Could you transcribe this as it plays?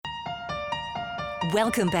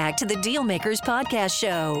Welcome back to the Dealmakers Podcast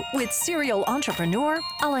Show with serial entrepreneur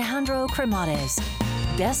Alejandro Cremades,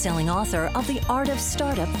 best-selling author of The Art of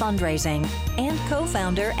Startup Fundraising and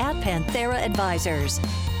co-founder at Panthera Advisors.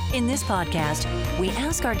 In this podcast, we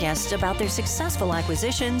ask our guests about their successful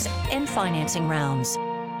acquisitions and financing rounds.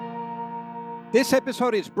 This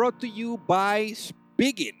episode is brought to you by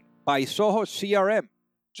Spiggin by Soho CRM.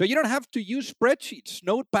 So you don't have to use spreadsheets,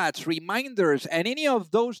 notepads, reminders, and any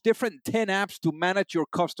of those different 10 apps to manage your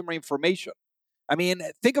customer information. I mean,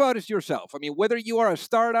 think about it yourself. I mean, whether you are a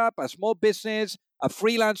startup, a small business, a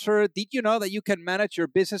freelancer, did you know that you can manage your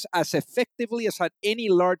business as effectively as at any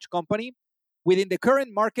large company? Within the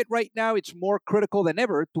current market right now, it's more critical than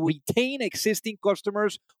ever to retain existing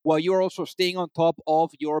customers while you're also staying on top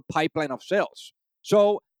of your pipeline of sales.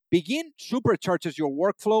 So Begin supercharges your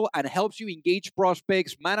workflow and helps you engage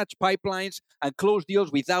prospects, manage pipelines, and close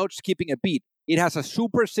deals without skipping a beat. It has a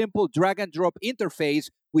super simple drag and drop interface,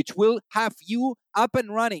 which will have you up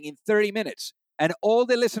and running in 30 minutes. And all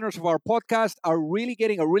the listeners of our podcast are really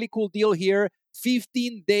getting a really cool deal here.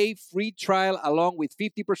 15-day free trial along with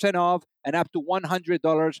 50% off and up to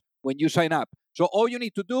 $100 when you sign up. So all you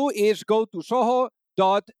need to do is go to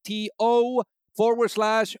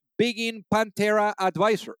soho.to/Biggin Panthera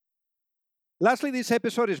Advisor. Lastly, this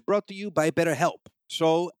episode is brought to you by BetterHelp.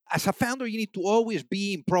 So as a founder, you need to always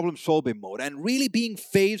be in problem-solving mode and really being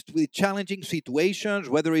faced with challenging situations,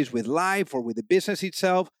 whether it's with life or with the business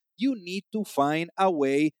itself. You need to find a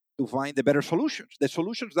way to find the better solutions, the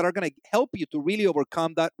solutions that are going to help you to really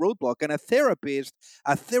overcome that roadblock. And a therapist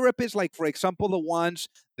like, for example, the ones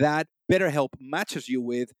that BetterHelp matches you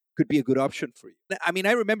with could be a good option for you. I mean,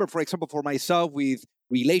 I remember, for example, for myself with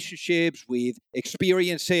relationships, with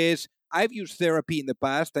experiences, I've used therapy in the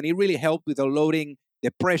past, and it really helped with unloading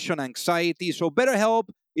depression, anxiety. So BetterHelp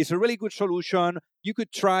is a really good solution. You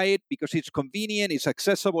could try it because it's convenient, it's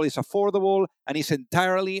accessible, it's affordable, and it's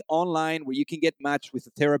entirely online where you can get matched with a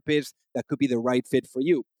therapist that could be the right fit for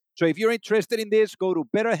you. So if you're interested in this, go to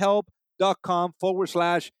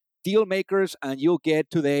betterhelp.com/dealmakers, and you'll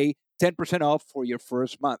get today 10% off for your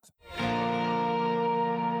first month.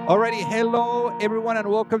 Alrighty, hello everyone, and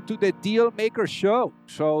welcome to the Dealmaker Show.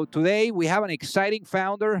 So today we have an exciting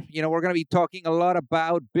founder. We're going to be talking a lot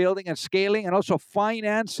about building and scaling and also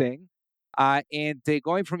financing, and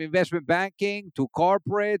going from investment banking to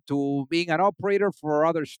corporate to being an operator for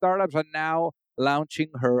other startups and now launching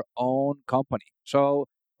her own company. So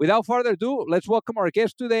without further ado, let's welcome our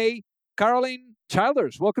guest today, Carolyn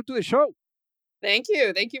Childers. Welcome to the show. Thank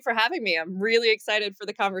you. Thank you for having me. I'm really excited for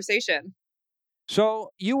the conversation.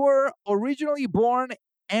 So you were originally born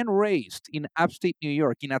and raised in upstate New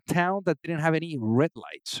York, in a town that didn't have any red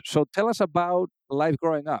lights. So tell us about life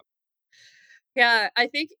growing up. Yeah, I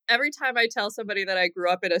think every time I tell somebody that I grew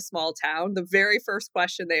up in a small town, the very first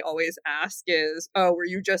question they always ask is, "Oh, were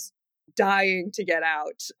you just dying to get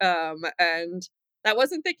out?" And that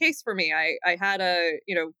wasn't the case for me. I had a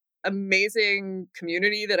amazing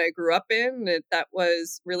community that I grew up in that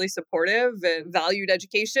was really supportive and valued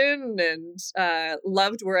education and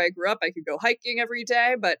loved where I grew up. I could go hiking every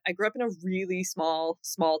day, but I grew up in a really small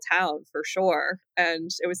town for sure.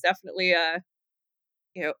 And it was definitely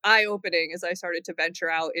eye-opening as I started to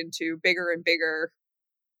venture out into bigger and bigger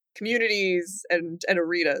communities and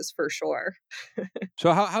arenas for sure.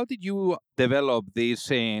 So how did you develop this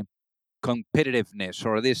competitiveness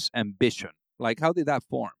or this ambition? Like, how did that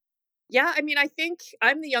form? Yeah, I mean, I think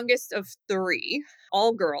I'm the youngest of three,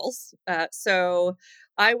 all girls. So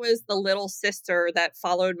I was the little sister that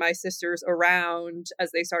followed my sisters around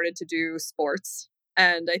as they started to do sports.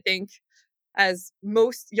 And I think, as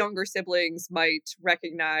most younger siblings might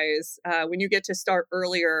recognize, when you get to start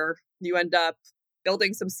earlier, you end up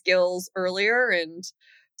building some skills earlier. And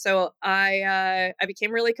so I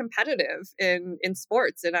became really competitive in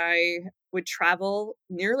sports, and I would travel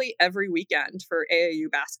nearly every weekend for AAU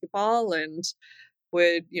basketball and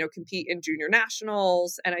would, compete in junior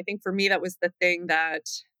nationals. And I think for me, that was the thing that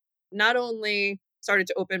not only started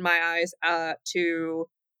to open my eyes to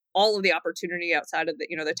all of the opportunity outside of the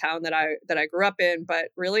town that I grew up in,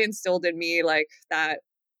 but really instilled in me like that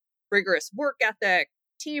rigorous work ethic,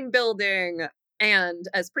 team building, and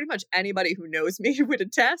as pretty much anybody who knows me would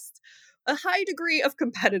attest, a high degree of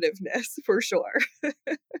competitiveness for sure.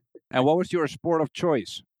 And what was your sport of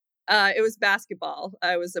choice? It was basketball.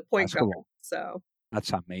 I was a point guard. So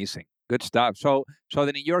that's amazing. Good stuff. So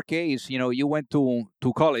then in your case, you went to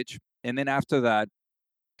college, and then after that,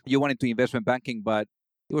 you went into investment banking, but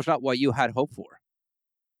it was not what you had hoped for.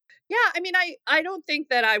 Yeah, I mean, I don't think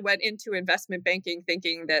that I went into investment banking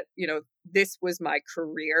thinking that, this was my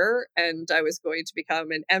career and I was going to become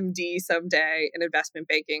an MD someday in investment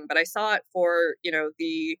banking. But I saw it for,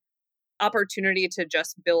 the opportunity to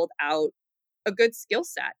just build out a good skill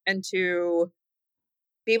set and to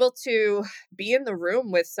be able to be in the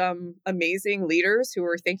room with some amazing leaders who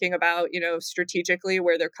were thinking about, strategically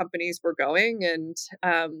where their companies were going, and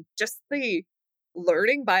just the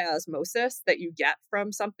learning by osmosis that you get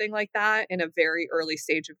from something like that in a very early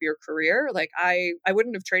stage of your career. Like I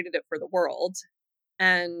wouldn't have traded it for the world.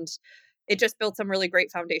 And it just built some really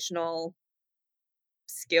great foundational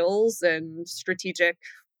skills and strategic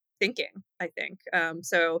thinking, I think.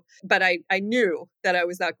 But I knew that I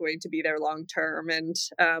was not going to be there long term. And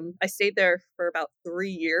I stayed there for about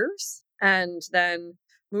 3 years and then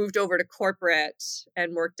moved over to corporate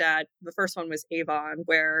and worked at, the first one was Avon,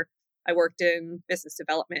 where I worked in business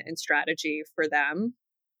development and strategy for them.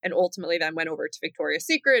 And ultimately then went over to Victoria's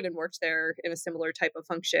Secret and worked there in a similar type of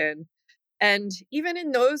function. And even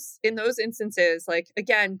in those instances, like,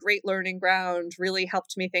 again, great learning ground, really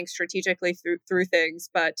helped me think strategically through things.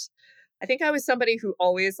 But I think I was somebody who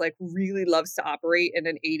always like really loves to operate in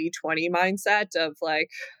an 80-20 mindset of like,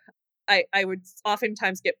 I would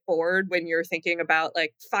oftentimes get bored when you're thinking about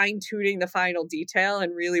like fine tuning the final detail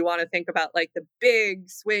and really want to think about like the big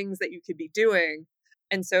swings that you could be doing.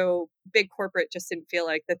 And so big corporate just didn't feel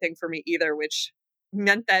like the thing for me either, which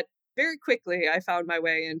meant that very quickly I found my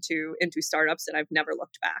way into startups and I've never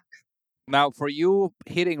looked back. Now, for you,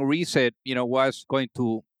 hitting reset, was going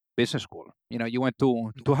to business school. You went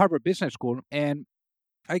to Harvard Business School, and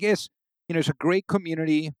I guess it's a great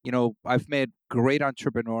community. I've met great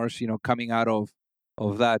entrepreneurs. Coming out of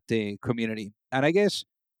that community, and I guess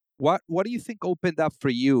what do you think opened up for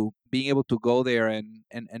you being able to go there and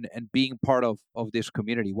being part of this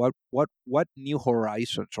community? What new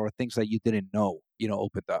horizons or things that you didn't know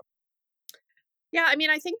opened up? Yeah, I mean,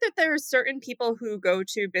 I think that there's certain people who go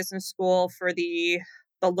to business school for the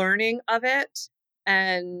learning of it.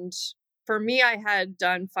 And for me, I had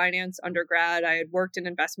done finance undergrad. I had worked in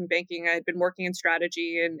investment banking. I had been working in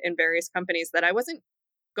strategy in various companies, that I wasn't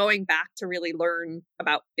going back to really learn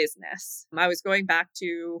about business. I was going back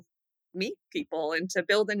to meet people and to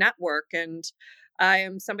build a network. And I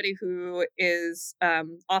am somebody who is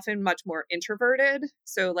often much more introverted.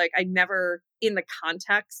 So like I never, in the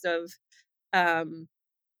context of um,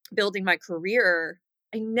 building my career,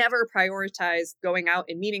 I never prioritized going out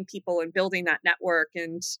and meeting people and building that network.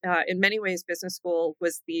 And in many ways, business school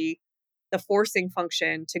was the forcing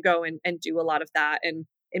function to go and do a lot of that. And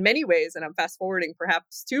in many ways, and I'm fast forwarding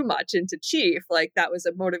perhaps too much into chief, like that was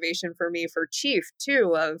a motivation for me for chief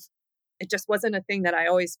too, of it just wasn't a thing that I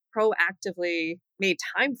always proactively made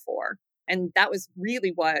time for. And that was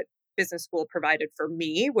really what business school provided for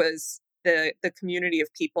me, was the community of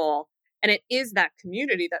people. And it is that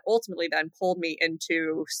community that ultimately then pulled me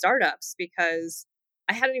into startups, because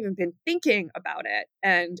I hadn't even been thinking about it.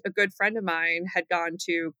 And a good friend of mine had gone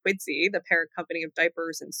to Quidsi, the parent company of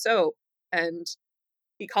diapers and soap. And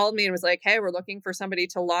he called me and was like, hey, we're looking for somebody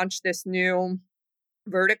to launch this new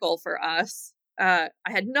vertical for us. I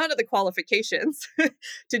had none of the qualifications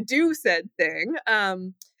to do said thing.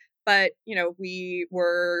 But, we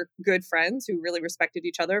were good friends who really respected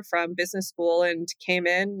each other from business school and came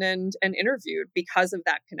in and interviewed because of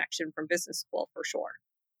that connection from business school, for sure.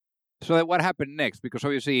 So then what happened next? Because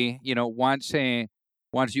obviously, once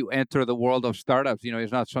you enter the world of startups,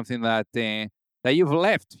 it's not something that you've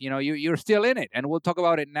left. You're still in it, and we'll talk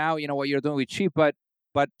about it now. What you're doing with Chief, but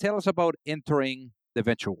tell us about entering the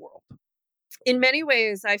venture world. In many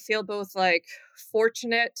ways, I feel both like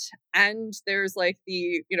fortunate, and there's like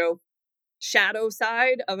the, shadow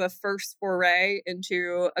side of a first foray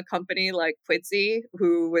into a company like Quidsi,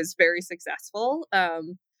 who was very successful.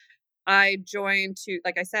 I joined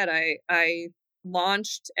like I said, I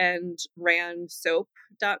launched and ran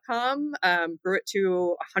soap.com, grew it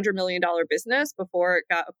to $100 million business before it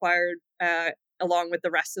got acquired, along with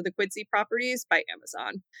the rest of the Quidsi properties, by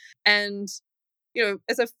Amazon. And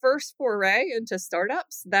as a first foray into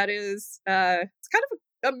startups, that is, it's kind of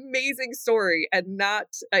an amazing story and not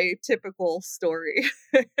a typical story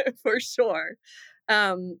for sure.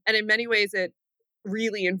 And in many ways, it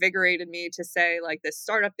really invigorated me to say, like, this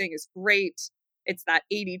startup thing is great. It's that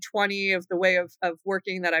 80-20 of the way of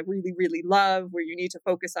working that I really, really love, where you need to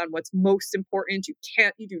focus on what's most important.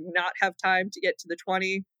 You do not have time to get to the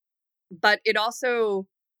 20. But it also,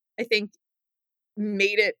 I think,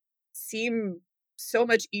 made it seem so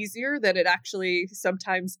much easier than it actually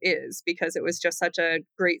sometimes is, because it was just such a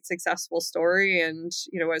great, successful story. And,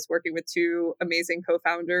 I was working with two amazing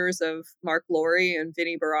co-founders of Mark Laurie and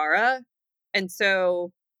Vinny Barara. And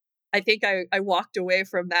so I think I walked away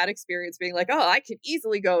from that experience being like, oh, I could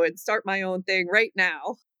easily go and start my own thing right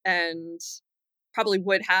now. And probably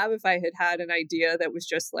would have if I had had an idea that was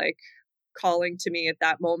just like calling to me at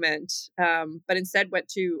that moment. But instead went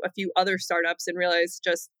to a few other startups and realized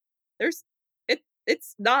just there's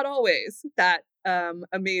it's not always that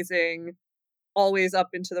amazing, always up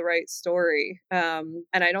into the right story. And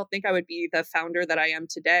I don't think I would be the founder that I am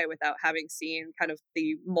today without having seen kind of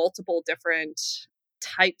the multiple different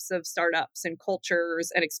types of startups and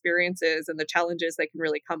cultures and experiences and the challenges that can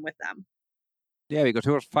really come with them. Yeah, because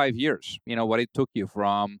it was 5 years, what it took you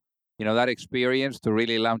from, that experience to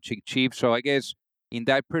really launching Chief. So I guess in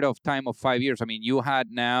that period of time of 5 years, I mean, you had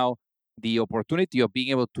now the opportunity of being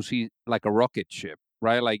able to see like a rocket ship,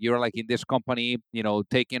 right? Like you're like in this company,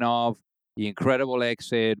 taking off, the incredible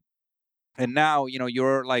exit. And now,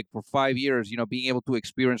 you're like for 5 years, being able to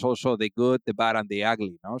experience also the good, the bad, and the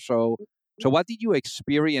ugly, So what did you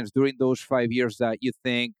experience during those 5 years that you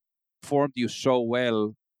think formed you so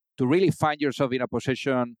well to really find yourself in a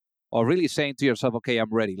position of really saying to yourself, okay,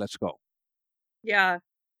 I'm ready, let's go? Yeah.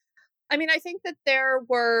 I mean, I think that there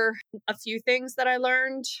were a few things that I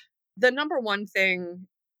learned. The number one thing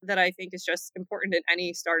that I think is just important in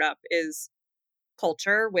any startup is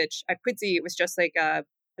culture, which at Quidsi, it was just like an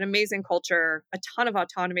amazing culture, a ton of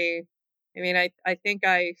autonomy. I mean, I think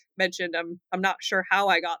I mentioned I'm not sure how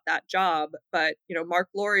I got that job, but Mark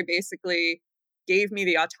Laurie basically gave me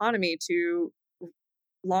the autonomy to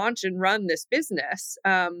launch and run this business.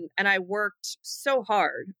 And I worked so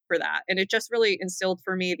hard for that. And it just really instilled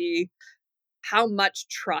for me the how much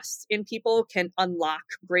trust in people can unlock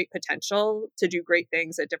great potential to do great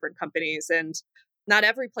things at different companies. And not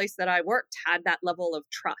every place that I worked had that level of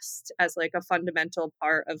trust as like a fundamental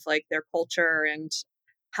part of like their culture and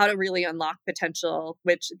how to really unlock potential,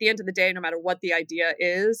 which at the end of the day, no matter what the idea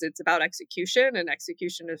is, it's about execution, and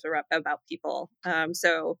execution is about people.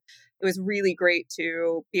 So it was really great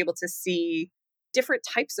to be able to see different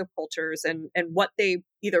types of cultures and what they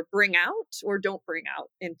either bring out or don't bring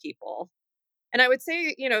out in people. And I would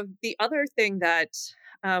say, the other thing that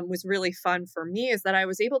was really fun for me is that I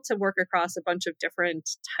was able to work across a bunch of different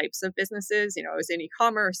types of businesses. I was in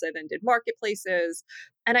e-commerce, I then did marketplaces.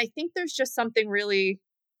 And I think there's just something really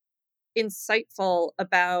insightful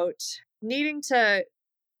about needing to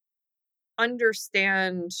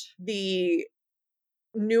understand the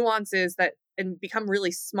nuances that and become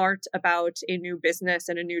really smart about a new business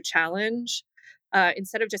and a new challenge,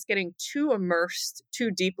 instead of just getting too immersed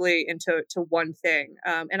too deeply into one thing.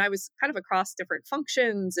 And I was kind of across different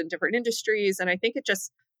functions and different industries. And I think it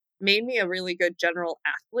just made me a really good general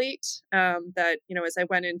athlete, that, as I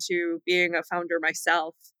went into being a founder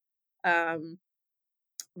myself, um,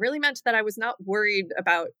 really meant that I was not worried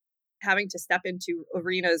about having to step into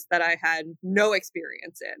arenas that I had no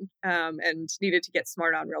experience in, and needed to get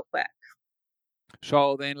smart on real quick.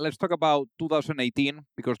 So then let's talk about 2018,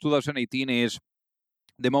 because 2018 is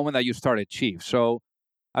the moment that you started Chief. So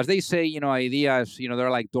as they say, ideas, they're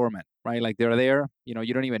like dormant, right? Like they're there,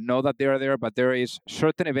 you don't even know that they're there, but there is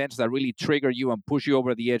certain events that really trigger you and push you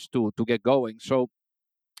over the edge to get going. So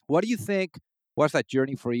what do you think was that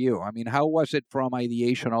journey for you? I mean, how was it from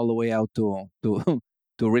ideation all the way out to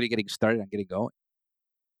to really getting started and getting going?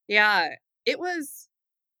 Yeah, it was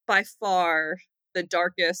by far the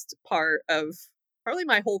darkest part of probably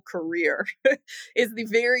my whole career is the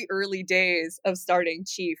very early days of starting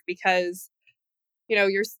Chief, because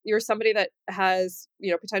you're somebody that has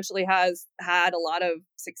potentially has had a lot of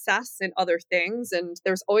success in other things, and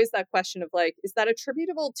there's always that question of like, is that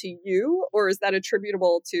attributable to you, or is that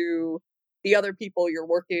attributable to the other people you're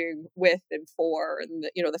working with and for, and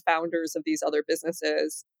the founders of these other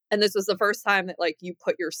businesses. And this was the first time that like you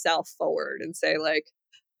put yourself forward and say like,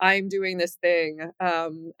 I'm doing this thing,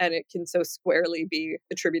 and it can so squarely be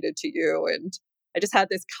attributed to you. And I just had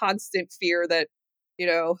this constant fear that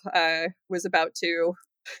was about to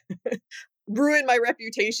ruin my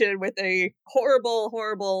reputation with a horrible,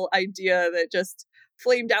 horrible idea that just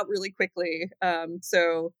flamed out really quickly.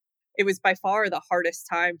 So it was by far the hardest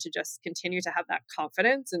time to just continue to have that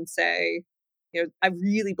confidence and say, I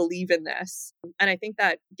really believe in this. And I think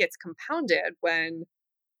that gets compounded when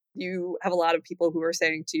you have a lot of people who are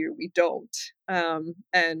saying to you, we don't.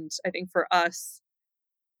 And I think for us,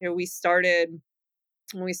 we started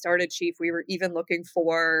when we started Chief, we were even looking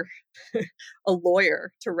for a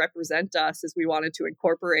lawyer to represent us as we wanted to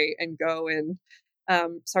incorporate and go and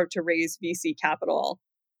start to raise VC capital.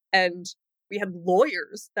 And we had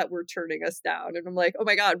lawyers that were turning us down. And I'm like, oh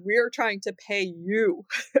my God, we're trying to pay you.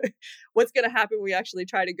 What's going to happen when we actually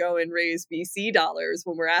try to go and raise VC dollars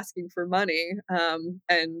when we're asking for money?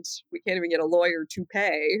 And we can't even get a lawyer to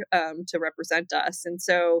pay to represent us. And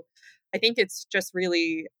so I think it's just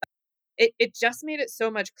really, it just made it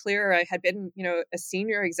so much clearer. I had been, a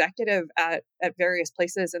senior executive at various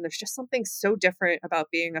places, and there's just something so different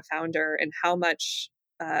about being a founder and how much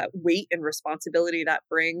weight and responsibility that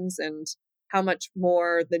brings, and how much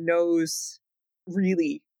more the no's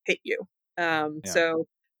really hit you. So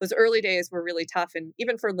those early days were really tough. And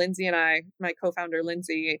even for Lindsay and I, my co-founder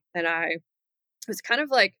Lindsay and I, it was kind of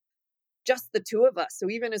like just the two of us. So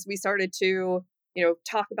even as we started to,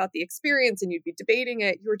 talk about the experience and you'd be debating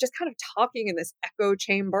it, you were just kind of talking in this echo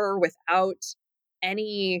chamber without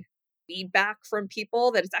any feedback from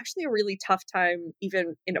people, that it's actually a really tough time,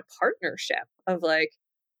 even in a partnership of like,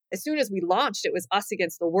 as soon as we launched, it was us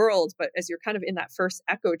against the world. But as you're kind of in that first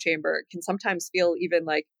echo chamber, it can sometimes feel even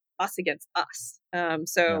like us against us.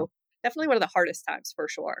 So definitely one of the hardest times for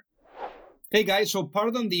sure. Hey guys, so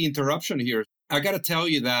pardon the interruption here. I got to tell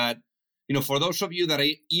you that, for those of you that are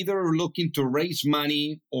either looking to raise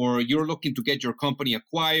money or you're looking to get your company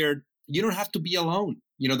acquired, you don't have to be alone.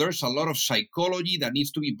 There's a lot of psychology that needs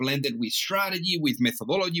to be blended with strategy, with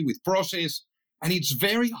methodology, with process. And it's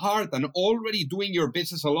very hard. And already doing your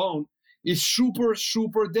business alone is super,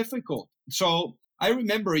 super difficult. So I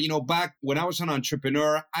remember, back when I was an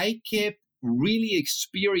entrepreneur, I kept really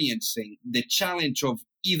experiencing the challenge of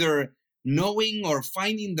either knowing or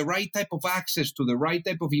finding the right type of access to the right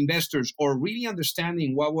type of investors, or really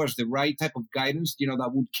understanding what was the right type of guidance,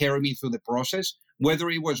 that would carry me through the process,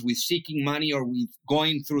 whether it was with seeking money or with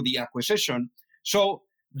going through the acquisition. So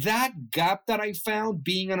that gap that I found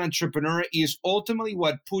being an entrepreneur is ultimately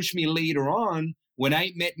what pushed me later on when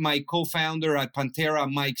I met my co-founder at Pantera,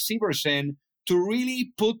 Mike Severson, to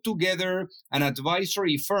really put together an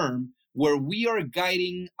advisory firm where we are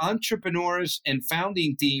guiding entrepreneurs and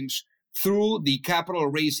founding teams through the capital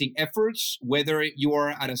raising efforts, whether you are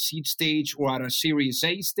at a seed stage or at a Series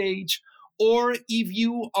A stage, or if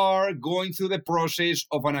you are going through the process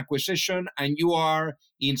of an acquisition and you are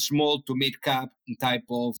in small to mid cap type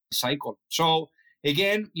of cycle. So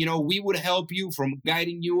again, we would help you from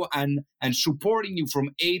guiding you and supporting you from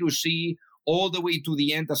A to C all the way to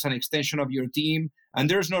the end as an extension of your team. And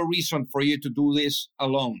there's no reason for you to do this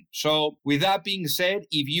alone. So with that being said,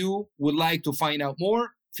 if you would like to find out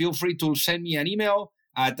more, feel free to send me an email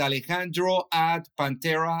at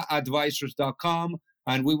alejandro@panteraadvisors.com.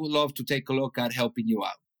 And we would love to take a look at helping you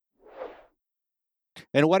out.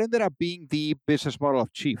 And what ended up being the business model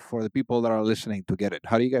of Chief for the people that are listening to get it?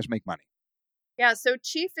 How do you guys make money? Yeah, so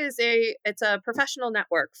Chief is it's a professional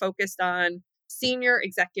network focused on senior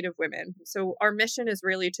executive women. So our mission is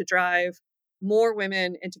really to drive more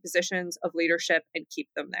women into positions of leadership and keep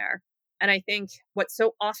them there. And I think what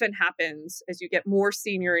so often happens as you get more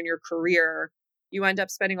senior in your career, you end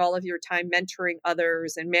up spending all of your time mentoring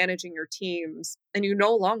others and managing your teams, and you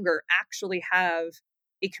no longer actually have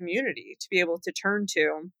a community to be able to turn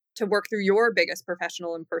to work through your biggest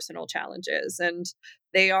professional and personal challenges. And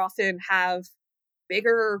they often have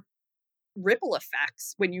bigger ripple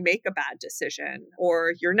effects when you make a bad decision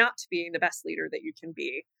or you're not being the best leader that you can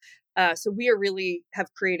be. So we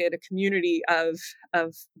have created a community of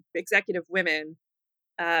executive women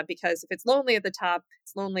because if it's lonely at the top,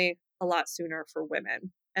 it's lonely a lot sooner for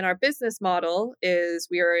women. And our business model is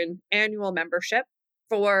we are an annual membership.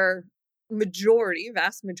 For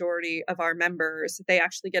vast majority of our members, they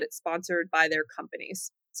actually get it sponsored by their companies.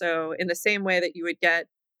 So in the same way that you would get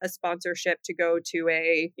a sponsorship to go to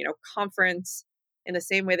a conference, in the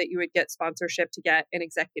same way that you would get sponsorship to get an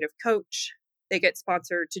executive coach, they get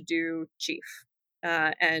sponsored to do Chief.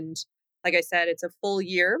 And like I said, it's a full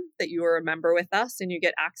year that you are a member with us and you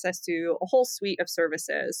get access to a whole suite of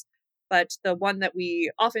services. But the one that we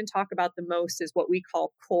often talk about the most is what we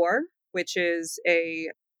call CORE, which is a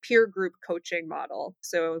peer group coaching model.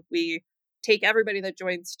 So we take everybody that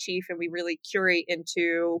joins Chief and we really curate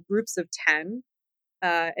into groups of 10.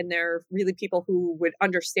 And they're really people who would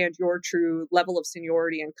understand your true level of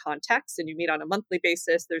seniority and context. And you meet on a monthly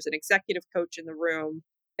basis. There's an executive coach in the room.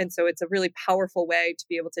 And so it's a really powerful way to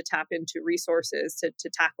be able to tap into resources to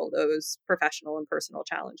tackle those professional and personal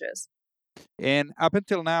challenges. And up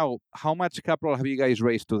until now, how much capital have you guys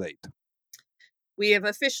raised to date? We have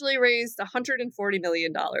officially raised $140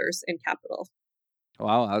 million in capital.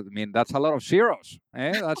 Wow, I mean, that's a lot of zeros.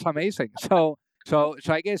 That's amazing. So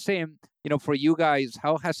I guess, for you guys,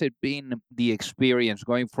 how has it been the experience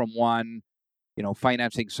going from one,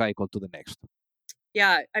 financing cycle to the next?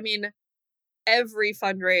 Yeah, I mean, every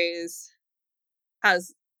fundraise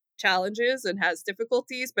has challenges and has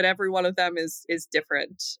difficulties, but every one of them is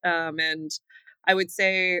different. And I would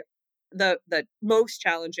say the most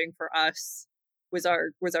challenging for us was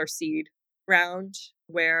our seed round,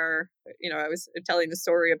 where I was telling the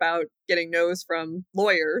story about getting no's from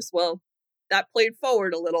lawyers. Well, that played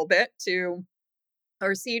forward a little bit to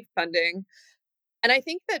our seed funding. And I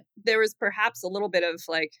think that there was perhaps a little bit of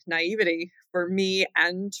like naivety for me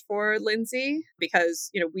and for Lindsay,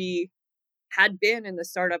 because we had been in the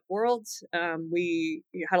startup world. We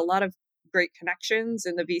had a lot of great connections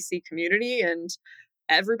in the VC community, and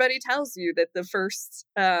everybody tells you that the first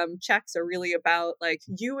checks are really about like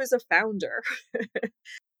you as a founder,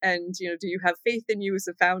 and do you have faith in you as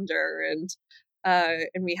a founder?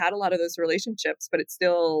 And we had a lot of those relationships, but it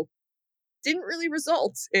still didn't really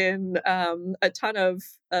result in a ton of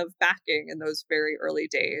backing in those very early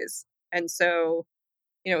days. And so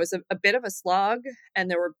it was a bit of a slog. And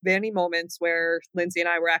there were many moments where Lindsay and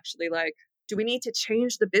I were actually like, do we need to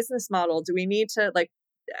change the business model? Do we need to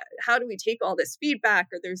how do we take all this feedback?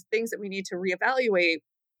 Or there's things that we need to reevaluate.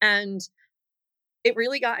 And it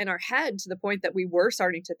really got in our head to the point that we were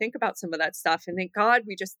starting to think about some of that stuff. And thank God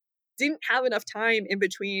we just didn't have enough time in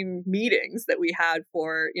between meetings that we had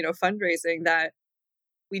for, fundraising, that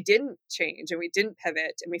we didn't change and we didn't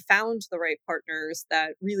pivot, and we found the right partners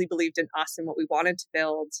that really believed in us and what we wanted to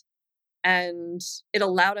build. And it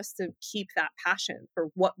allowed us to keep that passion for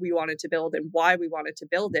what we wanted to build and why we wanted to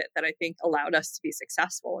build it, that I think allowed us to be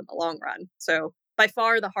successful in the long run. So by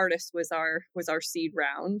far the hardest was our seed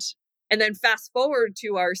round. And then fast forward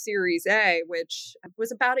to our Series A, which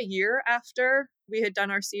was about a year after we had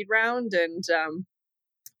done our seed round. And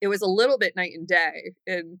it was a little bit night and day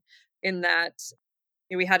in that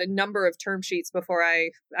we had a number of term sheets before I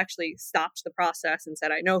actually stopped the process and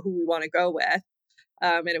said, I know who we want to go with.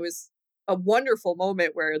 And it was a wonderful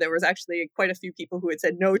moment where there was actually quite a few people who had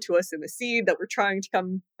said no to us in the seed that were trying to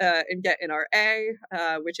come and get in our A,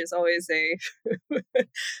 which is always a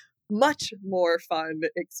much more fun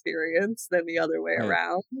experience than the other way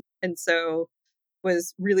around. And so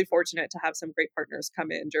was really fortunate to have some great partners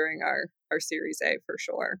come in during our Series A for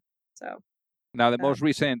sure. So now the most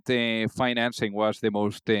recent financing was the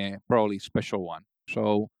most probably special one.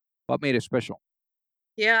 So what made it special?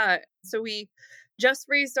 Yeah, so we just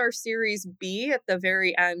raised our Series B at the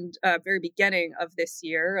very end, very beginning of this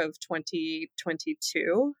year of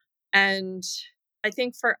 2022. And I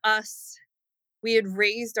think for us, we had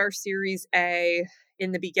raised our Series A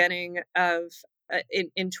in the beginning of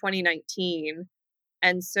in 2019.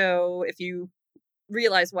 And so if you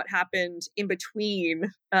realize what happened in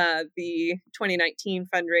between the 2019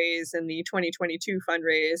 fundraise and the 2022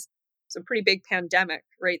 fundraise, it's a pretty big pandemic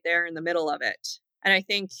right there in the middle of it. And I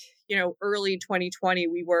think, early 2020,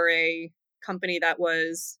 we were a company that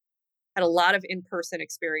had a lot of in-person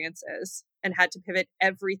experiences and had to pivot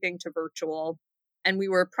everything to virtual. And we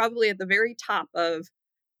were probably at the very top of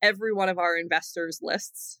every one of our investors'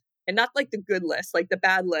 lists. And not like the good list, like the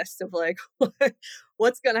bad list of like,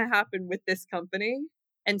 what's going to happen with this company.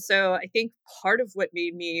 And so I think part of what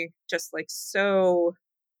made me just like so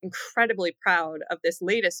incredibly proud of this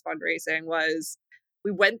latest fundraising was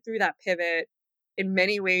we went through that pivot. In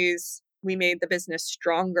many ways, we made the business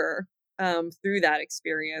stronger through that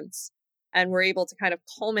experience. And we're able to kind of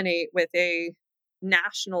culminate with a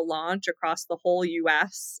national launch across the whole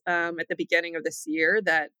US at the beginning of this year,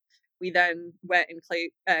 that we then went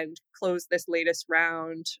and closed this latest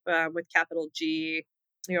round with Capital G,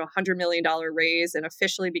 $100 million raise, and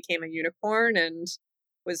officially became a unicorn, and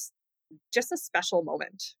was just a special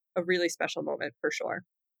moment, a really special moment for sure.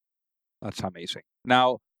 That's amazing.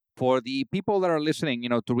 Now, for the people that are listening,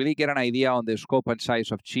 to really get an idea on the scope and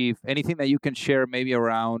size of Chief, anything that you can share maybe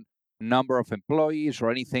around number of employees or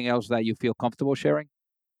anything else that you feel comfortable sharing?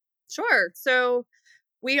 Sure. So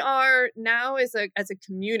we are now as a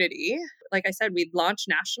community, like I said, we've launched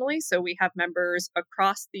nationally. So we have members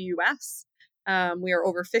across the US. We are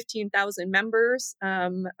over 15,000 members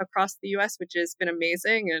across the US, which has been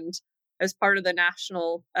amazing. And as part of the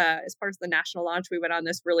national launch, we went on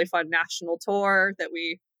this really fun national tour that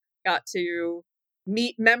we got to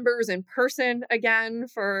meet members in person again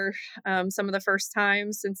for some of the first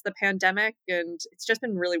times since the pandemic. And it's just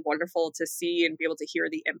been really wonderful to see and be able to hear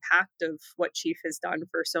the impact of what Chief has done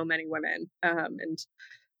for so many women. And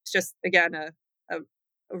it's just, again, a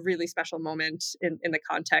really special moment in the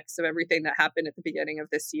context of everything that happened at the beginning of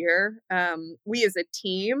this year. We as a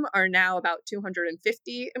team are now about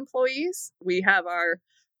 250 employees. We have our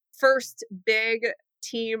first big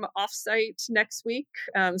team offsite next week.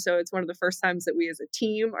 So it's one of the first times that we as a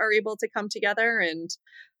team are able to come together. And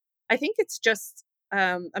I think it's just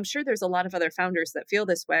I'm sure there's a lot of other founders that feel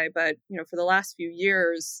this way, but for the last few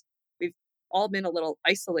years, we've all been a little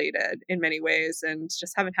isolated in many ways and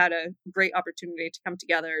just haven't had a great opportunity to come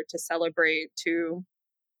together to celebrate, to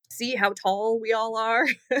see how tall we all are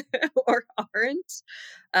or aren't.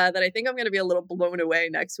 That I think I'm going to be a little blown away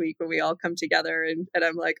next week when we all come together and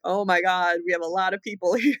I'm like, oh my God, we have a lot of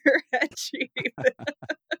people here at Chief.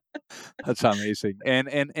 That's amazing.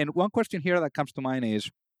 And one question here that comes to mind is,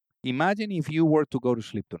 imagine if you were to go to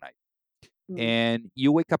sleep tonight Mm, and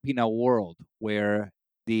you wake up in a world where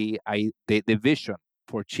the vision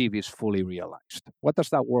for Chief is fully realized. What does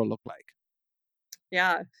that world look like?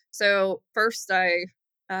 yeah. So first uh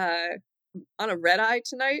on a red eye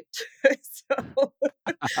tonight. So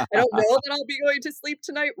I don't know that I'll be going to sleep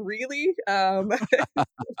tonight, really. That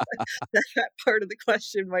part of the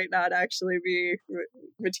question might not actually be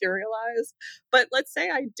materialized. But let's say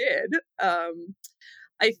I did.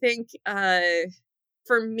 I think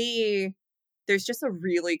for me, there's just a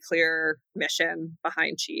really clear mission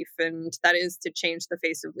behind Chief, and that is to change the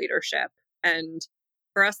face of leadership. And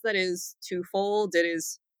for us, that is twofold. It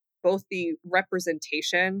is both the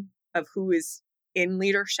representation of who is in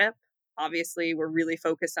leadership. Obviously, we're really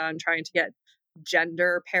focused on trying to get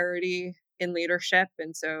gender parity in leadership.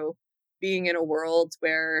 And so being in a world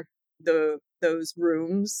where those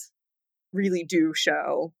rooms really do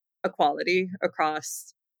show equality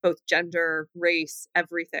across both gender, race,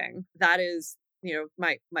 everything. That is,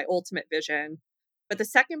 my ultimate vision. But the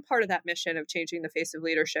second part of that mission of changing the face of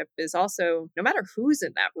leadership is also, no matter who's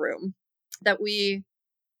in that room, that we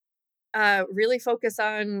really focus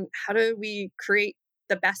on how do we create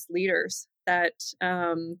the best leaders that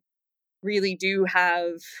really do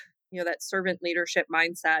have that servant leadership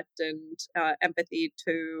mindset and empathy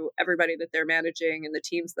to everybody that they're managing and the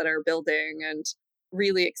teams that are building, and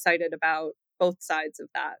really excited about both sides of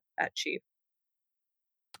that at Chief.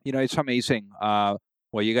 It's amazing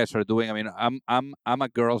what you guys are doing. I mean, I'm a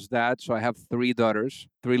girl's dad, so I have three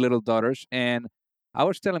little daughters, and I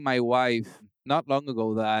was telling my wife not long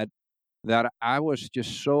ago that I was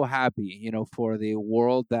just so happy, for the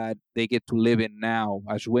world that they get to live in now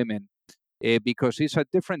as women, because it's a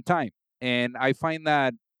different time, and I find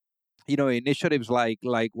that initiatives like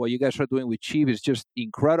what you guys are doing with Chief is just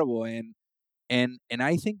incredible, and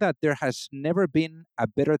I think that there has never been a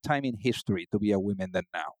better time in history to be a woman than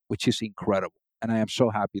now, which is incredible. And I am so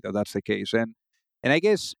happy that that's the case. And I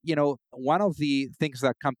guess, one of the things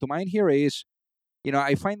that come to mind here is,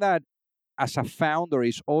 I find that as a founder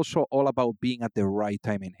is also all about being at the right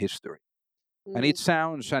time in history. And Mm. it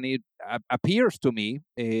sounds and it appears to me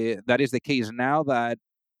that is the case now that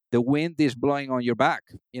the wind is blowing on your back,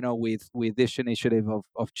 with this initiative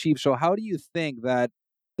of Chief. So how do you think that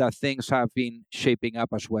things have been shaping up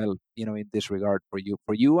as well, in this regard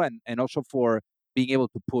for you and also for being able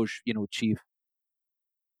to push, Chief?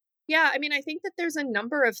 Yeah, I mean, I think that there's a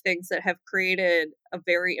number of things that have created a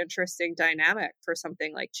very interesting dynamic for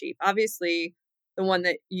something like Chief. Obviously, the one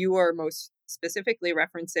that you are most specifically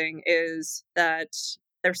referencing is that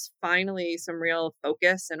there's finally some real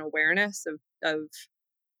focus and awareness of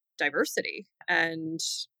diversity and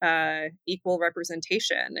equal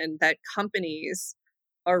representation, and that companies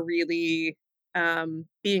are really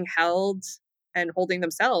being held and holding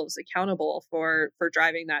themselves accountable for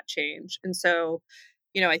driving that change. And so,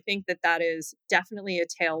 I think that that is definitely a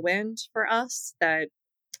tailwind for us that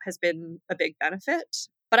has been a big benefit.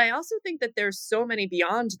 But I also think that there's so many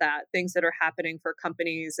beyond that things that are happening for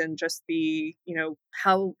companies, and just the,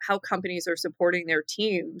 how companies are supporting their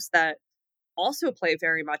teams that also play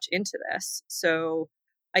very much into this. So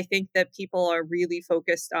I think that people are really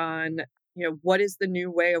focused on, what is the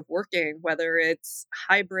new way of working, whether it's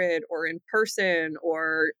hybrid or in person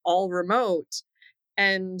or all remote.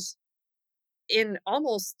 And in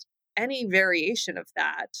almost any variation of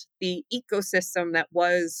that, the ecosystem that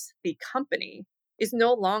was the company is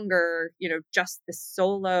no longer, just the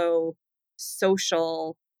solo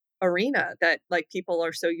social arena that like people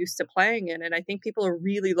are so used to playing in. And I think people are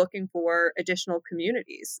really looking for additional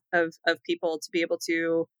communities of people to be able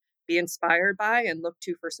to be inspired by and look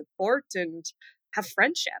to for support and have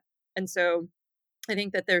friendship. And so I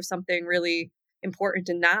think that there's something really important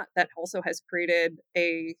in that that also has created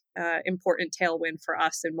a important tailwind for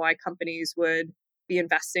us, and why companies would be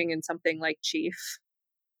investing in something like Chief.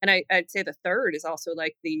 And I'd say the third is also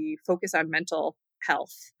like the focus on mental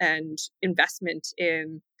health and investment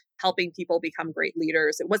in helping people become great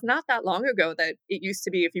leaders. It was not that long ago that it used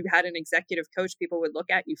to be if you had an executive coach, people would look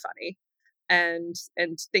at you funny and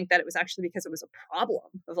think that it was actually because it was a problem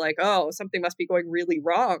of like, oh, something must be going really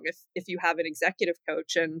wrong if you have an executive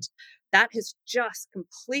coach. And that has just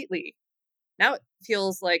completely Now it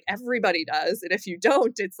feels like everybody does. And if you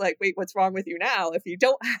don't, it's like, wait, what's wrong with you now if you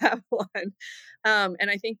don't have one?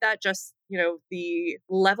 And I think that just, the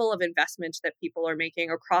level of investment that people are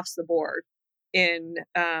making across the board in,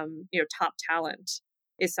 top talent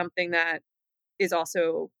is something that is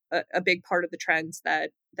also a big part of the trends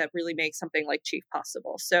that really make something like Chief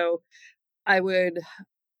possible. So I would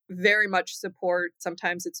very much support,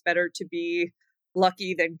 sometimes it's better to be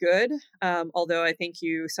lucky than good. Although I think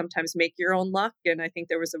you sometimes make your own luck. And I think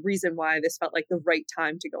there was a reason why this felt like the right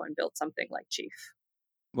time to go and build something like Chief.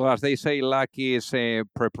 Well, as they say, luck is a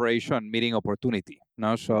preparation meeting opportunity.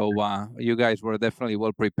 No, so you guys were definitely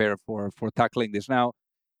well prepared for tackling this. Now,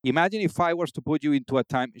 imagine if I was to put you into a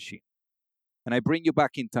time machine, and I bring you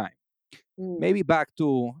back in time, maybe back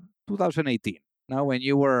to 2018. Now, when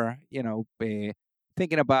you were,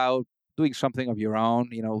 thinking about doing something of your own,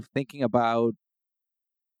 thinking about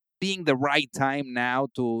being the right time now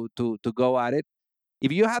to go at it.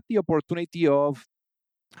 If you had the opportunity of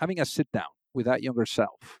having a sit down with that younger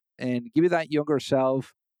self and give that younger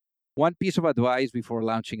self one piece of advice before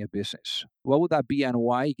launching a business, what would that be and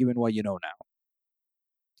why, given what you know now?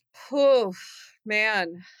 Oh,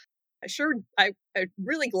 man. I'm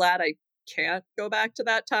really glad I can't go back to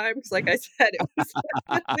that time because, like I said, it was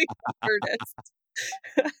definitely the hardest.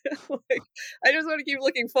 I just want to keep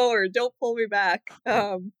looking forward. Don't pull me back.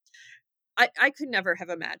 I could never have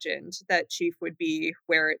imagined that Chief would be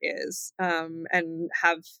where it is and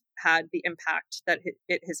have had the impact that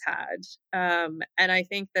it has had. And I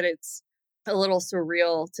think that it's a little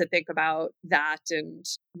surreal to think about that and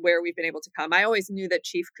where we've been able to come. I always knew that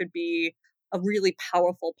Chief could be a really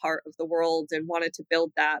powerful part of the world and wanted to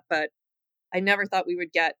build that, but I never thought we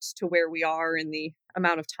would get to where we are in the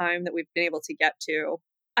amount of time that we've been able to get to.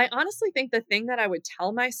 I honestly think the thing that I would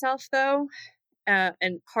tell myself, though,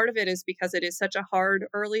 and part of it is because it is such a hard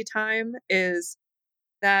early time, is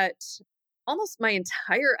that almost my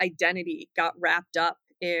entire identity got wrapped up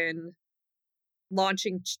in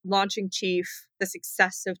launching Chief, the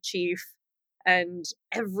success of Chief, and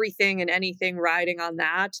everything and anything riding on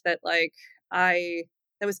that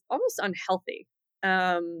was almost unhealthy.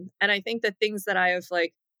 And I think the things that I have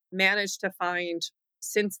managed to find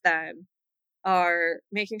since then are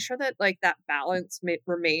making sure that that balance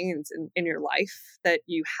remains in your life, that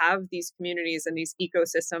you have these communities and these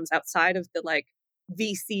ecosystems outside of the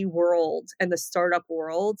VC world and the startup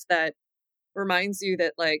world that reminds you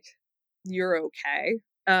that you're okay,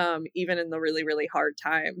 even in the really, really hard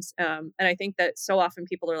times. And I think that so often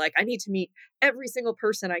people are like, I need to meet every single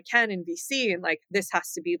person I can in VC. And this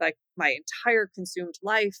has to be my entire consumed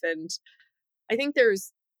life. And I think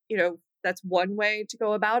there's, that's one way to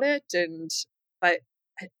go about it. But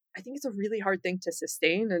I think it's a really hard thing to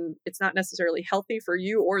sustain, and it's not necessarily healthy for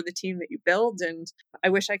you or the team that you build. And I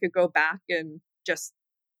wish I could go back and just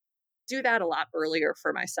do that a lot earlier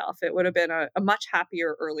for myself. It would have been a much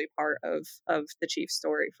happier early part of the Chief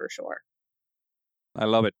story for sure. I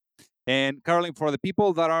love it. And Carolyn, for the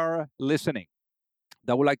people that are listening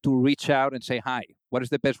that would like to reach out and say hi, what is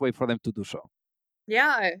the best way for them to do so?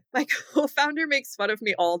 Yeah, my co-founder makes fun of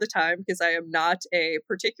me all the time because I am not a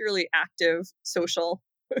particularly active social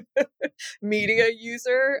media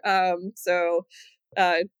user. So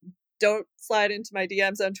don't slide into my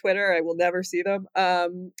DMs on Twitter. I will never see them.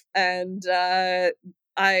 I'm very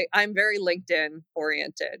LinkedIn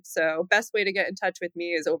oriented. So best way to get in touch with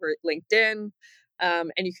me is over at LinkedIn.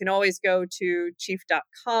 And you can always go to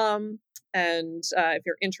chief.com. And if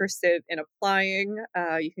you're interested in applying,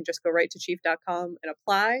 you can just go right to chief.com and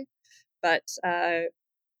apply. But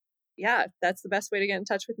that's the best way to get in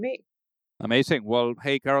touch with me. Amazing. Well,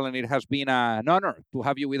 hey, Carolyn, it has been an honor to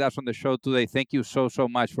have you with us on the show today. Thank you so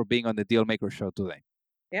much for being on the Dealmaker Show today.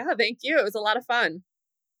 Yeah, thank you. It was a lot of fun.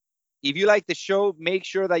 If you like the show, make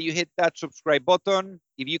sure that you hit that subscribe button.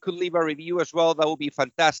 If you could leave a review as well, that would be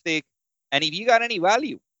fantastic. And if you got any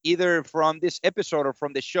value, either from this episode or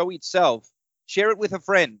from the show itself, share it with a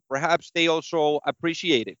friend. Perhaps they also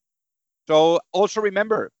appreciate it. So also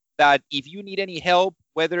remember that if you need any help,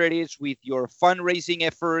 whether it is with your fundraising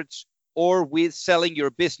efforts or with selling your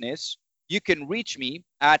business, you can reach me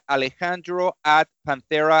at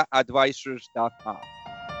alejandro@pantheraadvisors.com.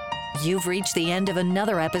 You've reached the end of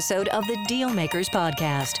another episode of the Dealmakers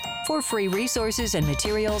Podcast. For free resources and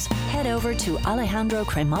materials, head over to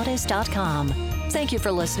alejandrocremades.com. Thank you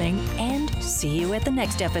for listening, and see you at the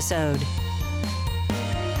next episode.